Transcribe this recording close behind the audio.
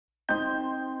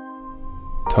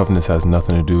Toughness has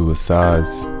nothing to do with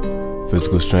size,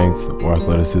 physical strength, or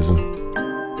athleticism.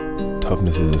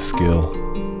 Toughness is a skill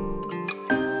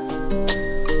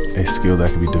that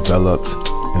can be developed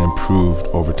and improved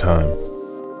over time.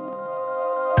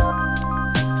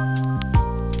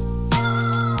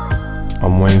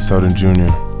 I'm Wayne Selden Jr.,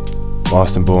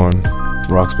 Boston born,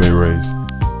 Roxbury raised.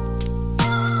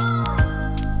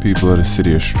 People of the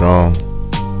city are strong.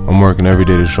 I'm working every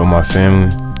day to show my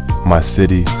family, my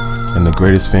city, and the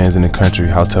greatest fans in the country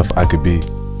how tough I could be.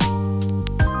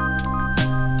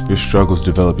 Your struggles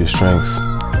develop your strengths.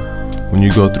 When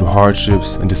you go through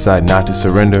hardships and decide not to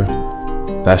surrender,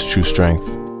 that's true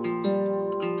strength.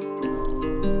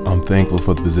 I'm thankful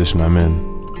for the position I'm in,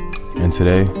 and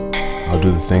today, I'll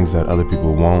do the things that other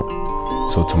people won't,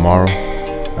 so tomorrow,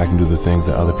 I can do the things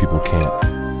that other people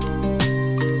can't.